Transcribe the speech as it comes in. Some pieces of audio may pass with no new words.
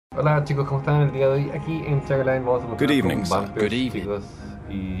Hola chicos, ¿cómo están el día de hoy? Aquí en Chagline vamos a Good continuar evening, con sir. Vampyr, Good evening. chicos,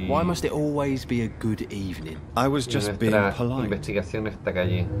 y Why must it always be a good evening? I was y just being nuestra polite. investigación en esta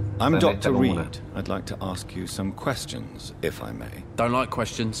calle, I'm en esta Dr. comuna. Reid. I'd like to ask you some questions, if I may. Don't like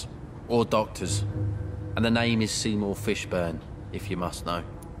questions or doctors. And the name is Seymour Fishburne, if you must know.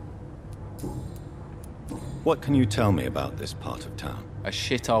 What can you tell me about this part of town? A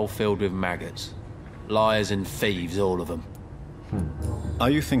shithole filled with maggots. Liars and thieves, all of them. Are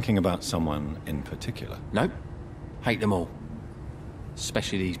you thinking about someone in particular? Nope. Hate them all.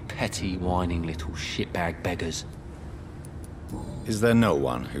 Especially these petty, whining little shitbag beggars. Is there no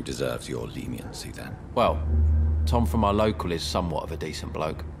one who deserves your leniency then? Well, Tom from our local is somewhat of a decent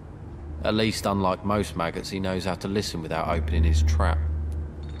bloke. At least, unlike most maggots, he knows how to listen without opening his trap.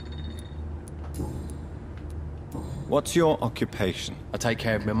 What's your occupation? I take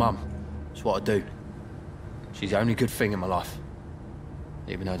care of my mum. It's what I do. She's the only good thing in my life.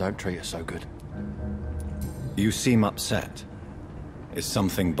 Even though I don't treat her so good. You seem upset. Is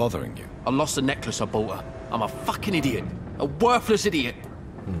something bothering you? I lost the necklace I bought her. I'm a fucking idiot. A worthless idiot.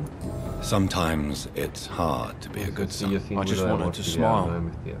 Sometimes it's hard to be a good Sí, yo son. sí I just muro de wanted to mortalidad, smile. no de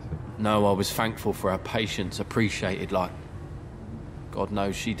investigación. No, I was thankful for her patience, appreciated like... God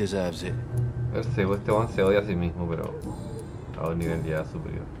knows she deserves it. Este weón se odia a sí mismo, pero a un nivel ya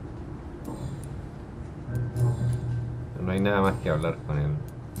superior. No hay nada más que hablar con él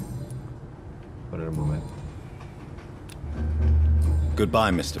por el momento.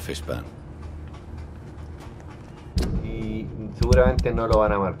 Goodbye, Mr. Fishburne. Y seguramente no lo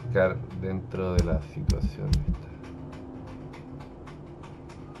van a marcar dentro de la situación esta.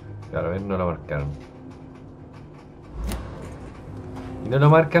 Claro, a ver, no lo marcaron. Y no lo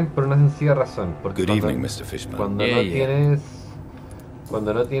marcan por una sencilla razón. Porque Good evening, Mr. Fishburne.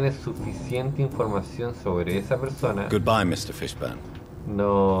 Cuando no tienes suficiente información sobre esa persona, Goodbye, Mr. Fishburne.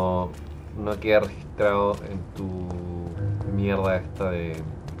 no queda registrado en tu mierda esta de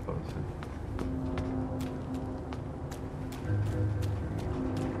información.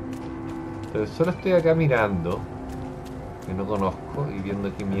 Pero solo estoy acá mirando, que no conozco, y viendo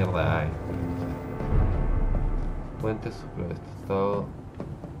qué mierda hay. Puente superior, estado.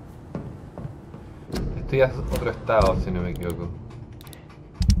 Estoy a otro estado, si no me equivoco.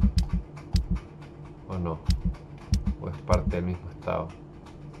 O no. O es parte del mismo estado.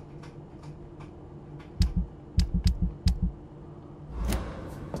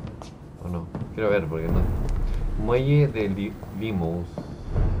 O no. Quiero ver porque no. Muelle de Limos.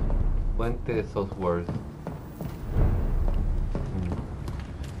 Puente de Southworth.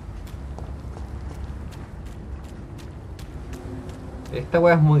 Esta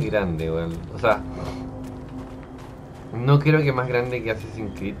weá es muy grande, weón. O sea, no creo que más grande que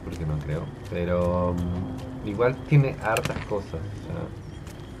Assassin's Creed, porque no creo. Pero igual tiene hartas cosas. O sea,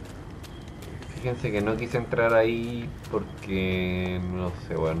 fíjense que no quise entrar ahí porque no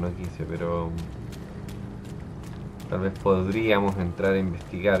sé, weón, no quise, pero tal vez podríamos entrar a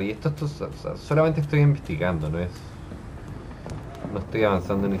investigar. Y esto o sea, solamente estoy investigando, no estoy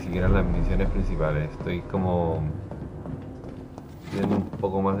avanzando ni siquiera en las misiones principales. Estoy como viendo un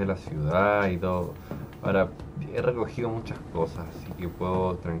poco más de la ciudad y todo. Ahora, he recogido muchas cosas, así que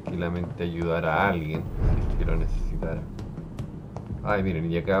puedo tranquilamente ayudar a alguien si es que lo necesitara. Ay, miren,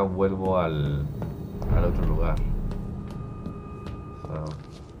 y acá vuelvo al otro lugar. O sea,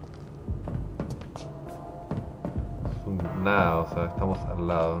 nada, o sea, estamos al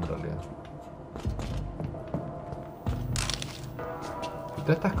lado en realidad. Y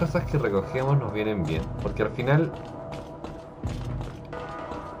todas estas cosas que recogemos nos vienen bien, porque al final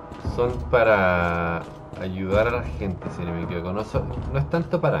son para ayudar a la gente, si no me equivoco. No es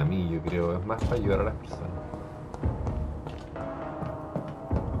tanto para mí, yo creo, es más para ayudar a las personas.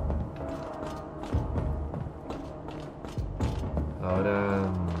 Ahora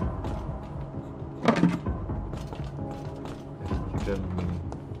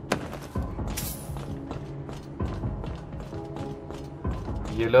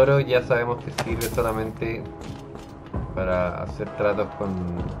y el oro ya sabemos que sirve solamente para hacer tratos con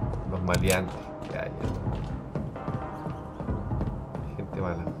los maleantes que hay. Gente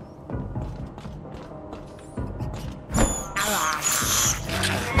mala.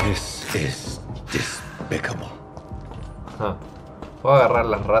 This is despicable. Ajá. Puedo agarrar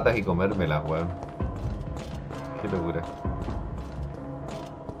las ratas y comérmelas, weón. Qué locura.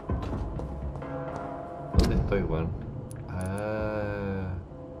 ¿Dónde estoy, weón?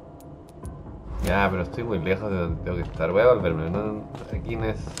 Ya, pero estoy muy lejos de donde tengo que estar. Voy a volverme. Aquí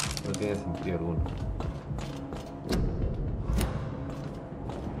no tiene sentido alguno.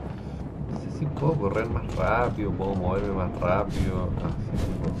 puedo correr más rápido, puedo moverme más rápido. Ah,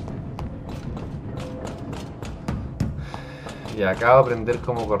 sí, puedo. Y acabo de aprender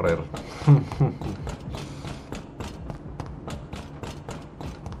cómo correr.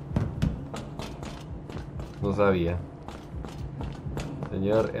 No sabía.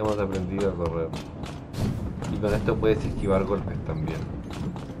 Señor, hemos aprendido a correr. Y con esto puedes esquivar golpes también.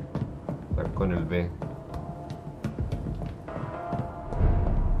 O sea, con el B.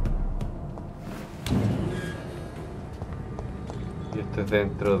 Y esto es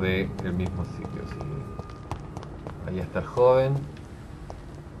dentro del mismo sitio, ¿sí? Ahí está el joven.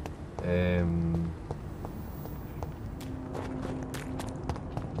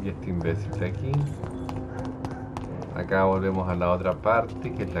 Y este imbécil de aquí. Acá volvemos a la otra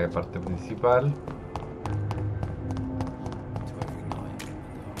parte, que es la parte principal.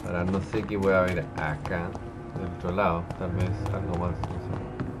 Ahora no sé qué voy a ver acá, del otro lado. Tal vez algo más, no sé.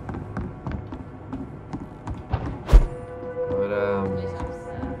 Ahora...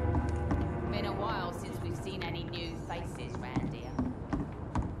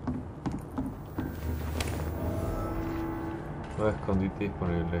 No escondite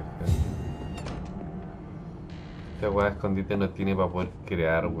disponible. Esta weá de escondite no tiene para poder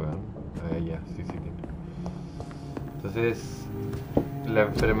crear, weón. Ya, sí tiene. Entonces, la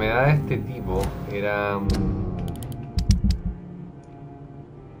enfermedad de este tipo era...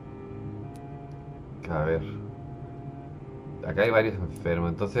 a ver. Acá hay varios enfermos.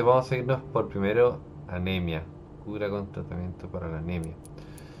 Entonces vamos a irnos por primero anemia. Cura con tratamiento para la anemia.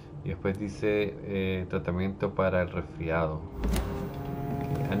 Y después dice tratamiento para el resfriado.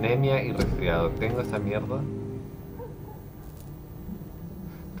 Okay. Anemia y resfriado. ¿Tengo esa mierda?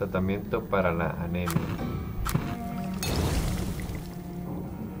 Tratamiento para la anemia.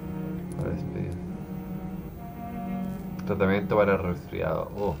 Para despedir. Tratamiento para el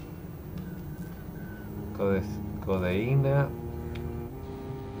resfriado. Oh. Codeína.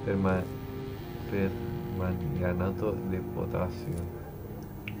 Permanganato de potasio.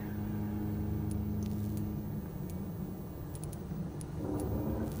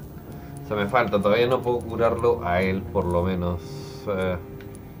 O sea, me falta. Todavía no puedo curarlo a él, por lo menos.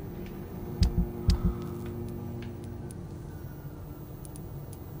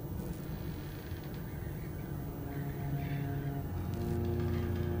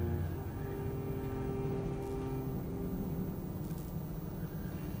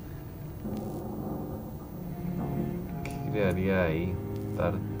 Crearía ahí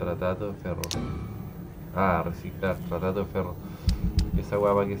tratato de ferro. Ah, reciclar, tratato de ferro. ¿Y esa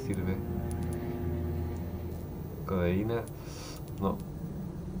hueá para qué sirve? Codeína. No.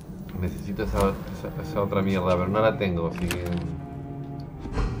 Necesito esa otra mierda, pero no la tengo, así que...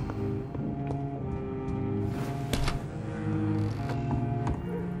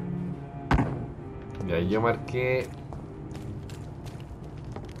 Ya, yo marqué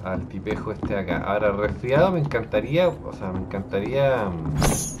al tipejo este de acá. Ahora, resfriado me encantaría, o sea, me encantaría...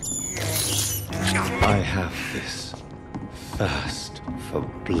 I have this thirst for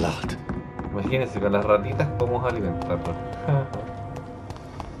blood. Imagínense, con las ratitas podemos alimentarlo.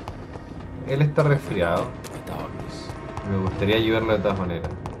 Él está resfriado. Me gustaría ayudarlo de todas maneras.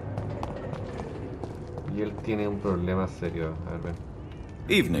 Y él tiene un problema serio. A ver, ven.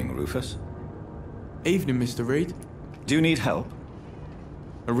 Evening, Rufus. Evening, Mr. Reid. Do you need help?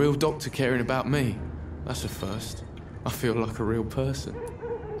 A real doctor caring about me. That's a first. I feel like a real person.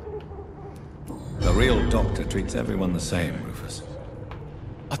 A real doctor treats everyone the same, Rufus.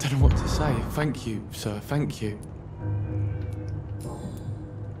 I don't know what to say. Thank you, sir. Thank you.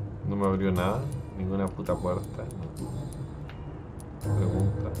 No me abrió nada. Ninguna puta puerta. No.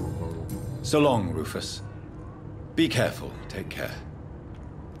 Pregunta. So long, Rufus. Be careful. Take care.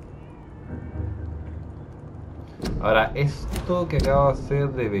 Ahora, esto que acabo de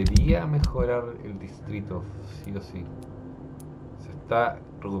hacer debería mejorar el distrito, sí o sí. Se está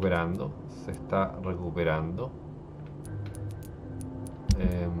recuperando. Se está recuperando.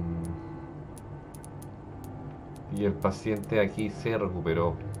 Y el paciente aquí se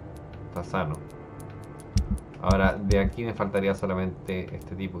recuperó. Está sano. Ahora, de aquí me faltaría solamente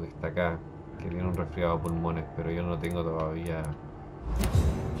este tipo que está acá, que tiene un resfriado de pulmones, pero yo no tengo todavía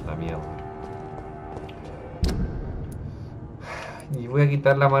la mierda. Y voy a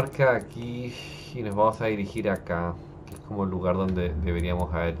quitar la marca aquí y nos vamos a dirigir acá, que es como el lugar donde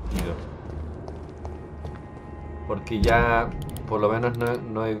deberíamos haber ido. Porque ya, por lo menos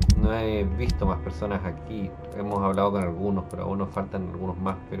no he visto más personas aquí. Hemos hablado con algunos, pero aún nos faltan algunos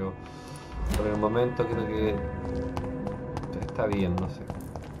más, pero por el momento creo que está bien, no sé.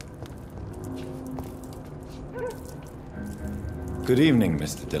 Good evening,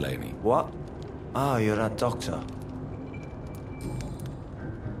 Mr. Delaney. What? Ah, you're a doctor.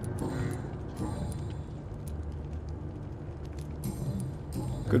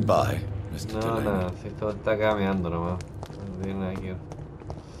 Goodbye, Mr. No, Delaney. nada, si esto está cameando nomás. No tiene nada que, no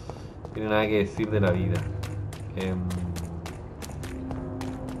tiene nada que decir de la vida.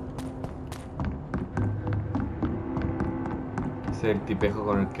 Ese es el tipejo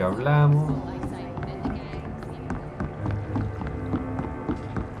con el que hablamos.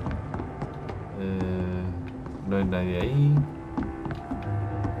 No hay nadie ahí.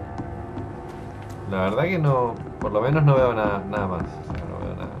 La verdad que no, por lo menos no veo nada más. O sea, no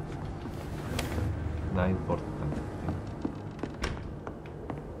veo nada importante.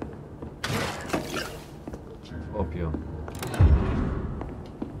 Opio.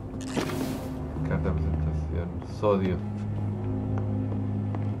 Carta de presentación. Sodio.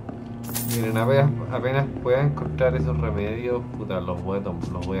 Miren, apenas pueda encontrar esos remedios, puta, los voy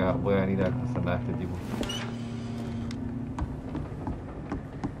a venir a sanar a este tipo.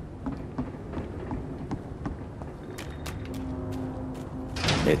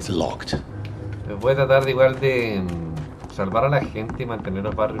 It's locked. Voy a tratar de igual de salvar a la gente y mantener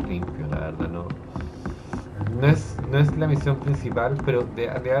los barrios limpios, la verdad, no es la misión principal, pero de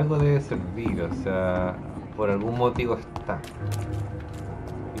algo debe servir, o sea, por algún motivo está.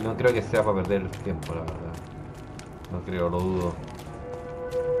 Y no creo que sea para perder el tiempo, la verdad. No creo, lo dudo.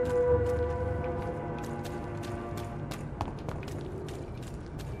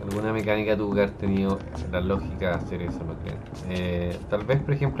 Alguna mecánica tuvo que haber tenido la lógica de hacer eso, no creo. Tal vez,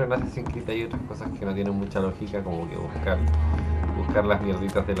 por ejemplo, en Assassin's Creed hay otras cosas que no tienen mucha lógica, como que buscar las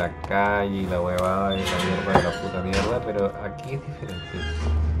mierditas de la calle y la huevada y la mierda de la puta mierda, pero aquí es diferente.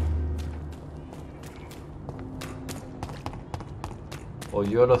 O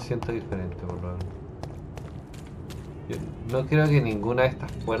yo lo siento diferente, por lo menos. Yo no creo que ninguna de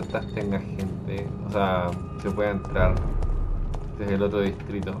estas puertas tenga gente, o sea, se pueda entrar desde el otro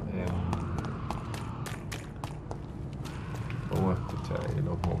distrito. Vamos a escuchar ahí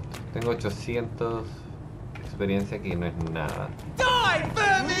los monstruos. Tengo 800 experiencia, que no es nada.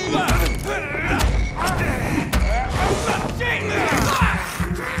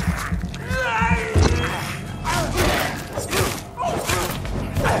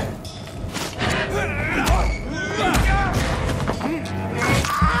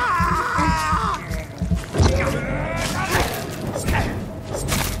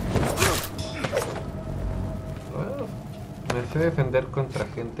 Me sé defender contra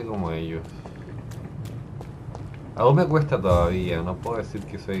gente como ellos. Aún me cuesta todavía, no puedo decir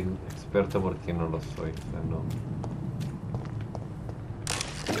que soy experto porque no lo soy, o sea, no.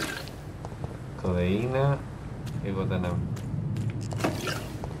 Codeína, egotanam.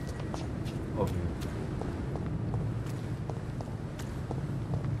 Obvio.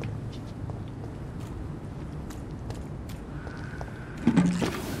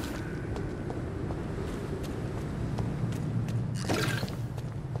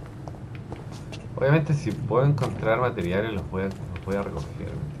 Obviamente si puedo encontrar materiales los voy a recoger, ¿me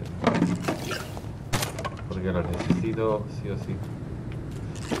entiendes? Porque los necesito sí o sí.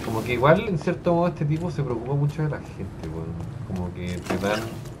 Como que igual en cierto modo este tipo se preocupa mucho de la gente, bueno. Como que te dan,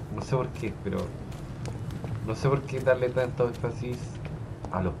 no sé por qué, pero no sé por qué darle tanto énfasis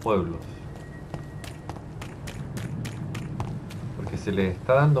a los pueblos. Porque se les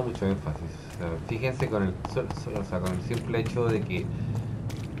está dando mucho énfasis. O sea, fíjense con el con el simple hecho de que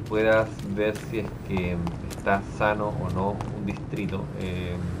puedas ver si es que está sano o no un distrito,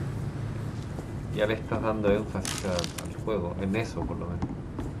 ya le estás dando énfasis al juego, en eso por lo menos.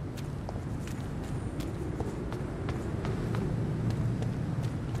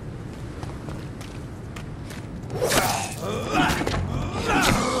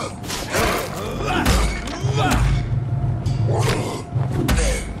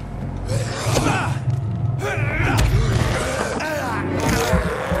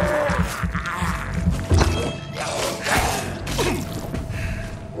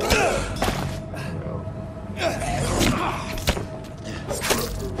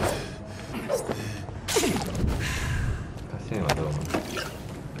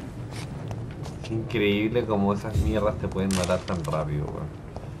 Increíble como esas mierdas te pueden matar tan rápido, weón.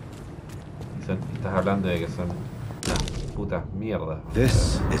 Estás hablando de que son unas putas mierdas.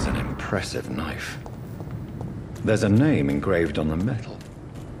 This is an impressive knife. There's a name engraved on the metal.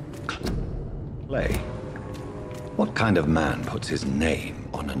 Clay. What kind of man puts his name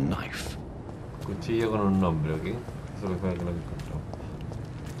on a knife? Cuchillo con un nombre, ¿ok? Eso fue lo que encontramos.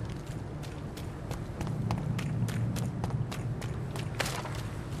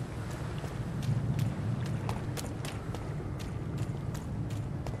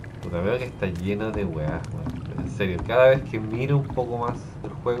 Veo que está lleno de weas, en serio, cada vez que miro un poco más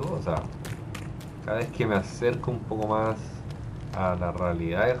el juego, o sea, cada vez que me acerco un poco más a la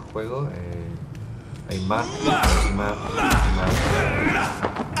realidad del juego, hay más y más y más y más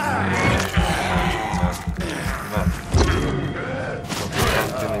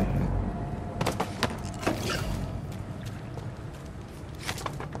constantemente.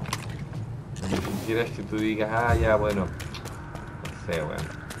 Ni siquiera es que tú digas, ah, ya, bueno, no sé, bueno.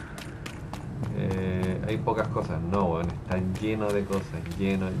 Hay pocas cosas, no, bueno, está lleno de cosas,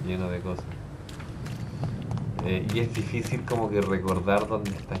 lleno de cosas. Y es difícil como que recordar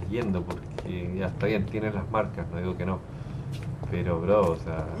dónde estás yendo, porque ya está bien, tienes las marcas, no digo que no. Pero, bro, o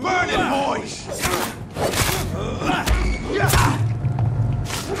sea...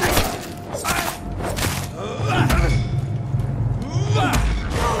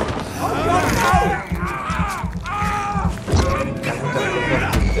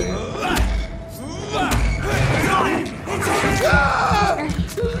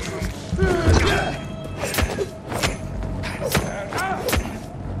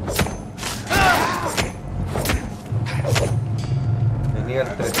 Nivel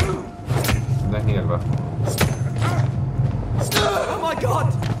 3, no es nivel bajo.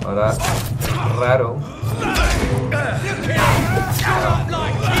 Ahora, raro.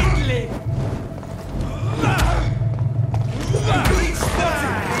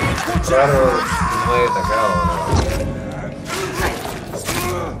 Raro, no he atacado, ¿no?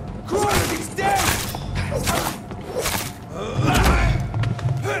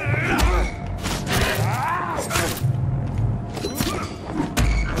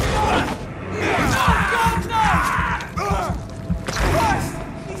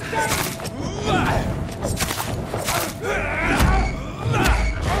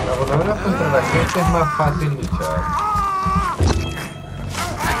 Por lo menos contra la gente es más fácil luchar.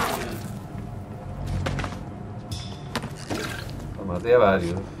 Lo maté a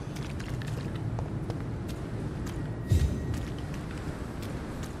varios.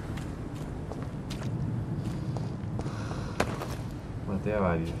 Maté a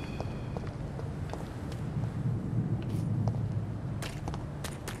varios.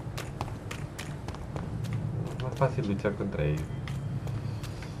 Es más fácil luchar contra ellos.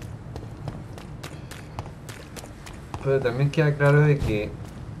 Pero también queda claro de que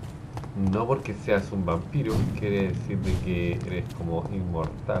no porque seas un vampiro quiere decir de que eres como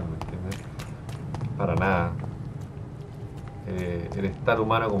inmortal, ¿me entiendes? Para nada. Eres tan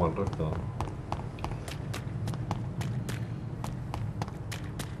humano como el resto.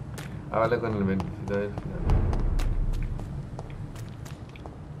 Háblale con el beneficio del final.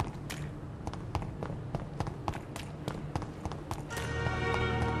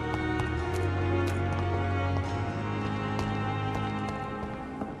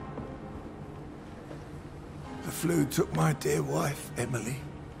 The flu took my dear wife, Emily.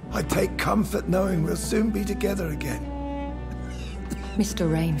 I take comfort knowing we'll soon be together again. Mr.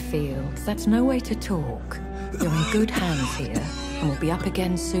 Rainfield, that's no way to talk. You're in good hands here, and we'll be up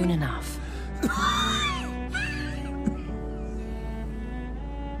again soon enough.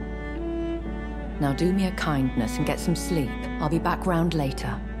 Now do me a kindness and get some sleep. I'll be back round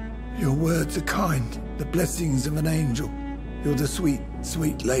later. Your words are kind, the blessings of an angel. You're the sweet,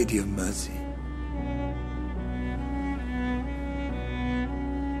 sweet lady of mercy.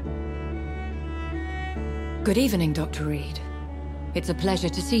 Good evening, Dr. Reid. It's a pleasure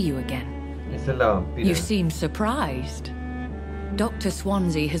to see you again. Esa es la vampira. You seem surprised. Dr.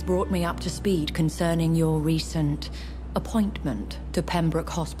 Swansea has brought me up to speed concerning your recent appointment to Pembroke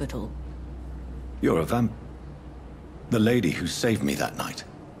Hospital. You're a the lady who saved me that night,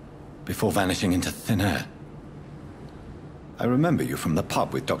 before vanishing into thin air. I remember you from the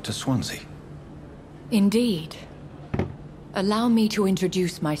pub with Dr. Swansea. Indeed. Allow me to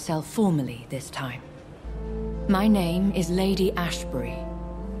introduce myself formally this time. My name is Lady Ashbury.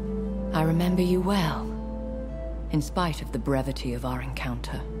 I remember you well, in spite of the brevity of our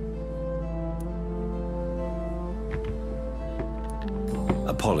encounter.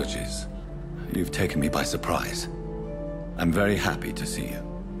 Apologies. You've taken me by surprise. I'm very happy to see you.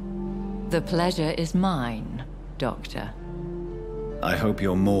 The pleasure is mine, Doctor. I hope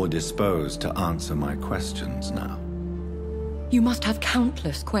you're more disposed to answer my questions now. You must have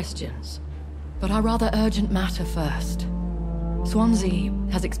countless questions, but our rather urgent matter first. Swansea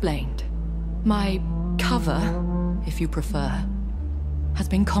has explained. My cover, if you prefer, has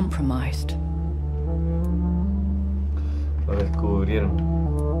been compromised. Lo descubrieron.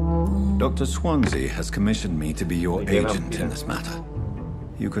 Dr. Swansea has commissioned me to be your agent in this matter.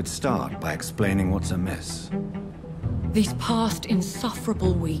 You could start by explaining what's amiss. These past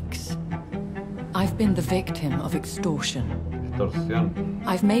insufferable weeks, I've been the victim of extortion. Extorsión.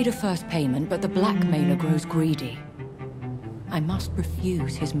 I've made a first payment, but the blackmailer grows greedy. I must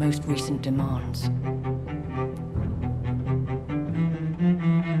refuse his most recent demands.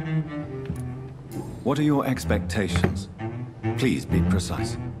 What are your expectations? Please be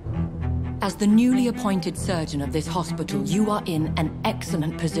precise. As the newly appointed surgeon of this hospital, you are in an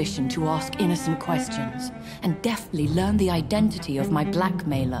excellent position to ask innocent questions and deftly learn the identity of my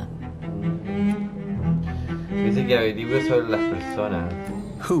blackmailer. Dice que averigüe sobre las personas.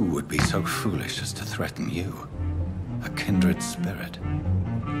 Who would be so foolish as to threaten you? A kindred spirit.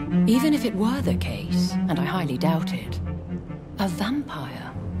 Even if it were the case, and I highly doubt it, a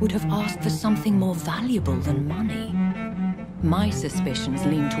vampire would have asked for something more valuable than money. My suspicions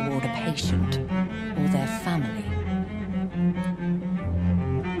lean toward a patient or their family.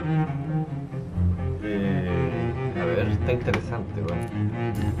 A ver, está interesante,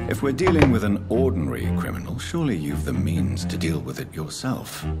 bueno. If we're dealing with an ordinary criminal, surely you've the means to deal with it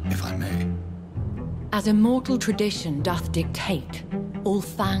yourself, if I may. As immortal tradition doth dictate, all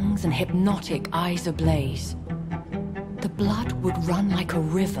fangs and hypnotic eyes ablaze, the blood would run like a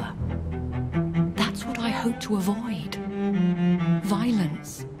river. That's what I hope to avoid.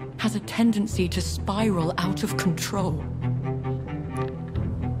 Violence has a tendency to spiral out of control.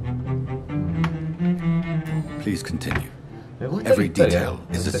 Please continue. Me gusta Every la historia. detail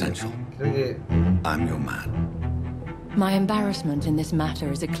is essential. Creo que I'm your man. My embarrassment in this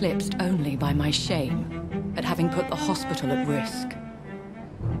matter is eclipsed only by my shame at having put the hospital at risk.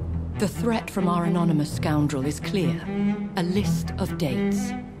 The threat from our anonymous scoundrel is clear. A list of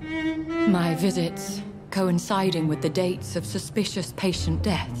dates. My visits coinciding with the dates of suspicious patient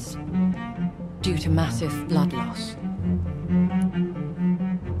deaths due to massive blood loss.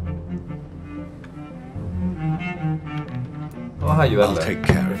 vamos a ayudarla. I'll take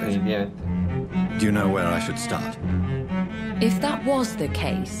care of it. Definitivamente. Do you know where I should start? If that was the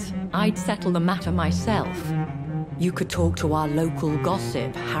case, I'd settle the matter myself. You could talk to our local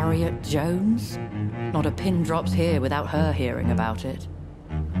gossip, Harriet Jones. Not a pin drops here without her hearing about it.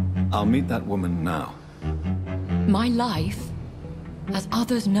 I'll meet that woman now. My life, as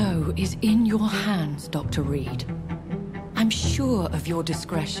others know, is in your hands, Dr. Reid. I'm sure of your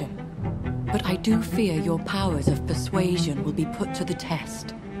discretion, but I do fear your powers of persuasion will be put to the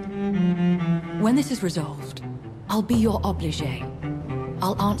test. When this is resolved, I'll be your obligé.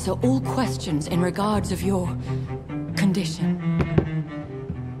 I'll answer all questions in regards of your condition.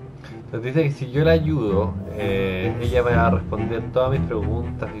 Entonces dice que si yo la ayudo, ella va a responder todas mis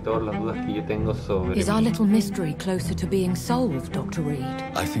preguntas y todas las dudas que yo tengo sobre Is our mí. little mystery closer to being solved, Dr. Reid?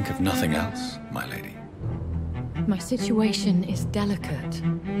 I think of nothing else, my lady. My situation is delicate,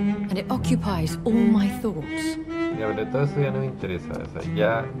 and it occupies all my thoughts. Ya, pero todo eso ya no me interesa. O sea,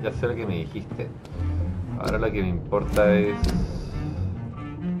 ya sé lo que me dijiste. Ahora lo que me importa es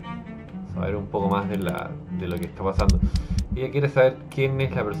saber un poco más de lo que está pasando. Ella quiere saber quién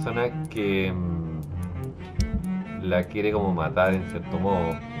es la persona que la quiere como matar en cierto modo.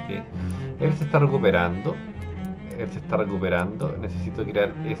 ¿Okay? Él se está recuperando. Necesito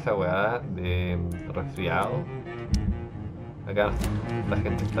crear esa weá de resfriado. Acá la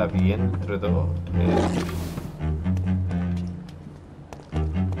gente está bien, entre todo.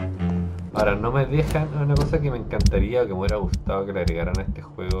 Ahora, no me dejan. Una cosa que me encantaría, que me hubiera gustado que le agregaran a este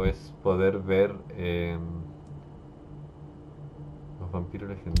juego, es poder ver los vampiros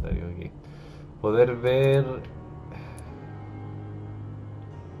legendarios aquí. Poder ver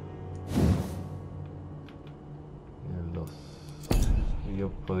yo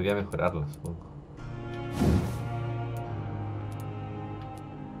podría mejorarlos, supongo.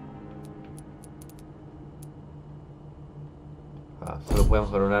 Solo puedo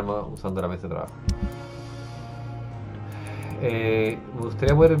mejorar un arma usando la mesa de trabajo. Me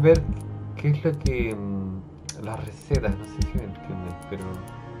gustaría poder ver qué es lo que las recetas, no sé si me entienden, pero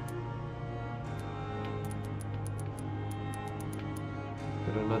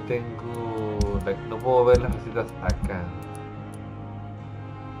no tengo no puedo ver las recetas acá.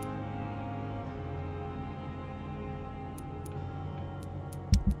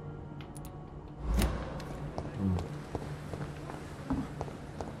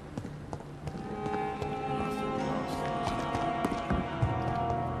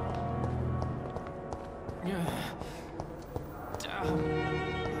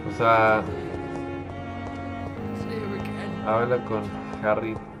 O sea, habla con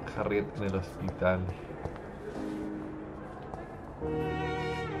Harriet en el hospital.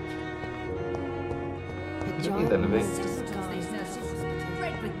 Tal vez.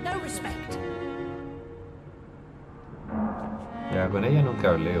 Ya, con ella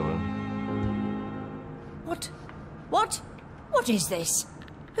nunca hablé, weón. What is this?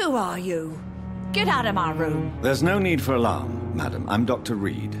 Who are you? Get out of my room. There's no need for alarm, madam. I'm Dr.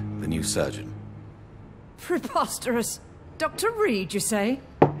 Reid, the new surgeon. Preposterous. Dr. Reid, you say?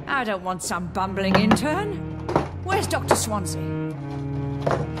 I don't want some bumbling intern. Where's Dr. Swansea?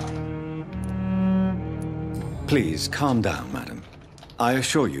 Please, calm down, madam. I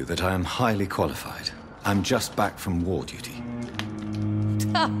assure you that I am highly qualified. I'm just back from war duty.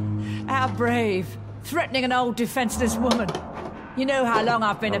 How brave. Threatening an old defenseless woman. You know how long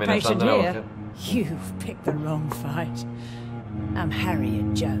I've been a patient here. You've picked the wrong fight. I'm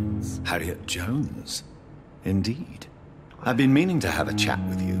Harriet Jones. Harriet Jones? Indeed. I've been meaning to have a chat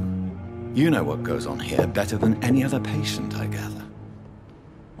with you. You know what goes on here better than any other patient, I gather.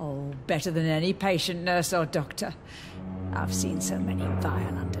 Oh, better than any patient, nurse or doctor. I've seen so many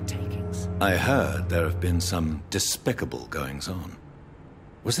vile undertakings. I heard there have been some despicable goings-on.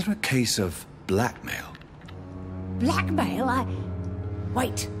 Was there a case of blackmail? Blackmail?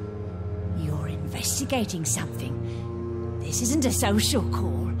 Wait. You're investigating something. This isn't a social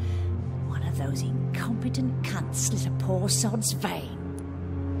call. One of those incompetent cunts slit a poor sod's vein.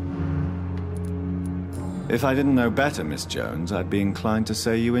 If I didn't know better, Miss Jones, I'd be inclined to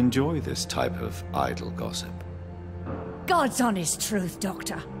say you enjoy this type of idle gossip. God's honest truth,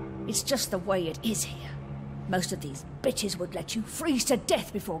 Doctor. It's just the way it is here. Most of these bitches would let you freeze to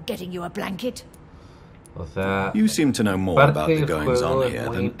death before getting you a blanket. O sea, you seem to know more about the goings-on here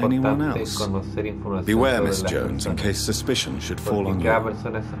than anyone else. Beware, Miss Jones, in case suspicion should fall on you.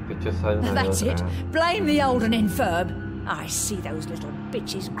 That's it. Blame the old and infirm. I see those little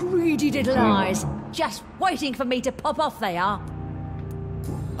bitches' greedy little eyes. Just waiting for me to pop off they are.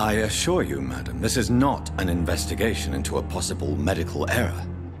 I assure you, madam, this is not an investigation into a possible medical error.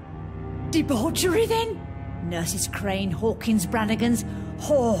 Debauchery, then? Nurses Crane, Hawkins, Brannigans,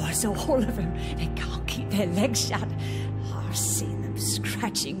 whores, all of them. They can't keep their legs shut. I've seen them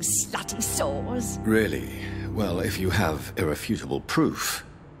scratching slutty sores. Really? Well, if you have irrefutable proof,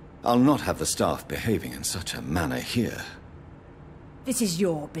 I'll not have the staff behaving in such a manner here. This is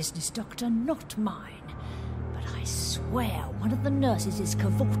your business, Doctor, not mine. But I swear one of the nurses is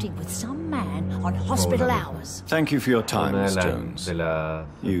cavorting with some man on hospital hours. Thank you for your time, Miss Jones.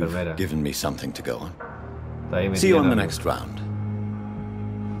 You've given me something to go on. See you on the next round.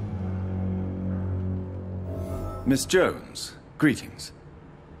 Miss Jones, greetings.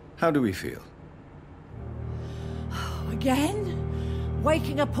 How do we feel? Again?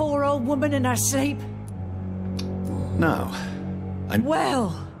 Waking a poor old woman in her sleep? Now,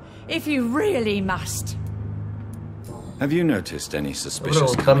 well, if you really must. Have you noticed any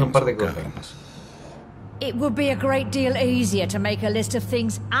suspicious comings or goings? It would be a great deal easier to make a list of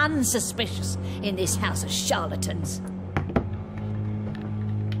things unsuspicious in this house of charlatans.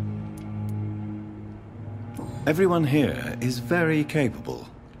 Everyone here is very capable.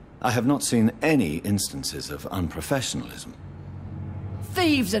 I have not seen any instances of unprofessionalism.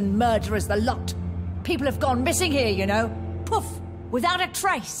 Thieves and murderers, the lot. People have gone missing here, you know. Poof, without a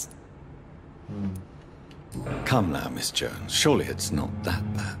trace. Come now, Miss Jones. Surely it's not that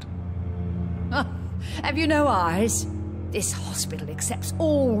bad. Have you no eyes? This hospital accepts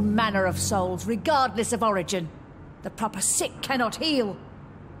all manner of souls, regardless of origin. The proper sick cannot heal.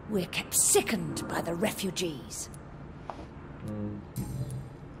 We're kept sickened by the refugees.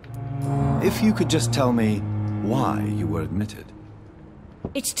 If you could just tell me why you were admitted.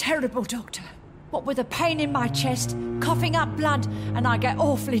 It's terrible, Doctor. What with a pain in my chest, coughing up blood, and I get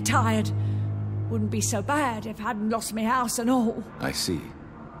awfully tired. Wouldn't be so bad if I hadn't lost my house and all. I see.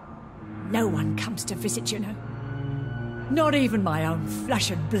 No one comes to visit, you know. Not even my own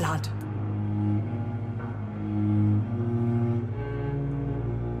flesh and blood.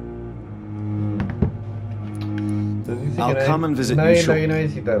 I'll come and visit you shortly.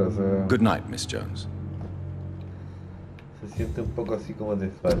 Good night, Miss Jones. Se siente un poco así como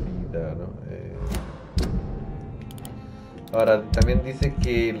desvalida, ¿no? Ahora, también dice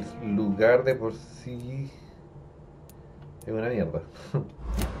que el lugar de por sí es una mierda.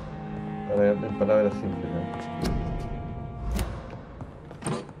 En palabras simples, ¿no?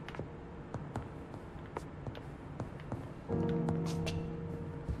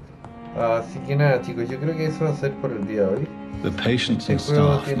 Así que nada, chicos, yo creo que eso va a ser por el día de hoy. The patients and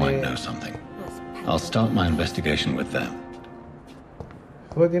staff might know something. I'll start my investigation with them.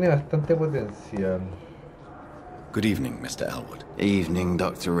 El juego tiene bastante potencial. Good evening, Mr. Elwood. Evening,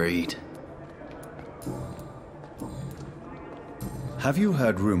 Dr. Reid. Have you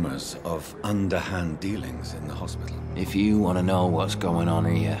heard rumors of underhand dealings in the hospital? If you want to know what's going on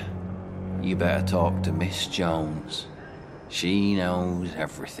here, you better talk to Miss Jones. She knows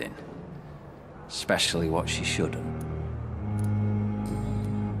everything. Especially what she shouldn't.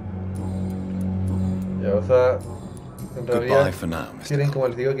 O sea, en realidad Goodbye for now, Mr. quieren, como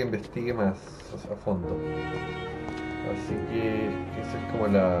les digo, que investigue más a fondo. Así que eso es como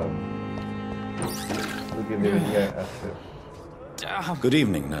lo que debería hacer. Good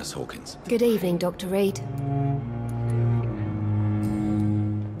evening, Nurse Hawkins. Good evening, Dr. Reid.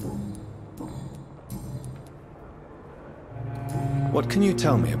 What can you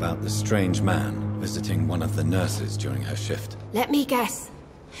tell me about the strange man visiting one of the nurses during her shift? Let me guess.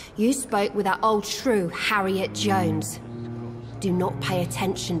 You spoke with that old shrew, Harriet Jones. Do not pay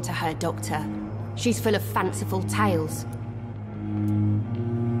attention to her, Doctor. She's full of fanciful tales.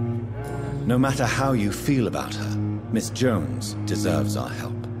 No matter how you feel about her, Miss Jones deserves our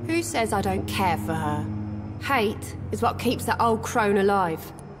help. Who says I don't care for her? Hate is what keeps that old crone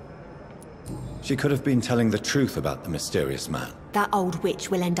alive. She could have been telling the truth about the mysterious man. That old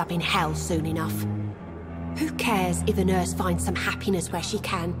witch will end up in hell soon enough. Who cares if a nurse finds some happiness where she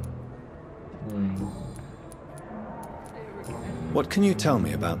can? What can you tell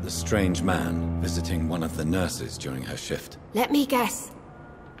me about the strange man visiting one of the nurses during her shift? Let me guess.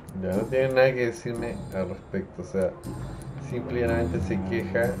 Ya no tiene nada que decirme al respecto, o sea, simplemente se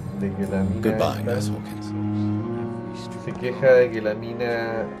queja de que la mina Goodbye, Nurse Hawkins. se queja de que la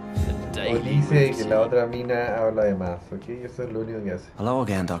mina o dice que la otra mina habla de más, ¿ok? Eso es lo único que hace. Hello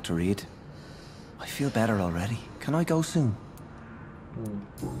again, Dr. Reid. I feel better already. Can I go soon?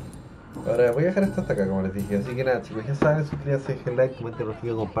 Ahora voy a dejar esto hasta acá, como les dije, así que nada chicos, ya saben, suscríbanse, dejen like,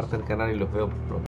 comenten, compartan el canal y los veo pronto.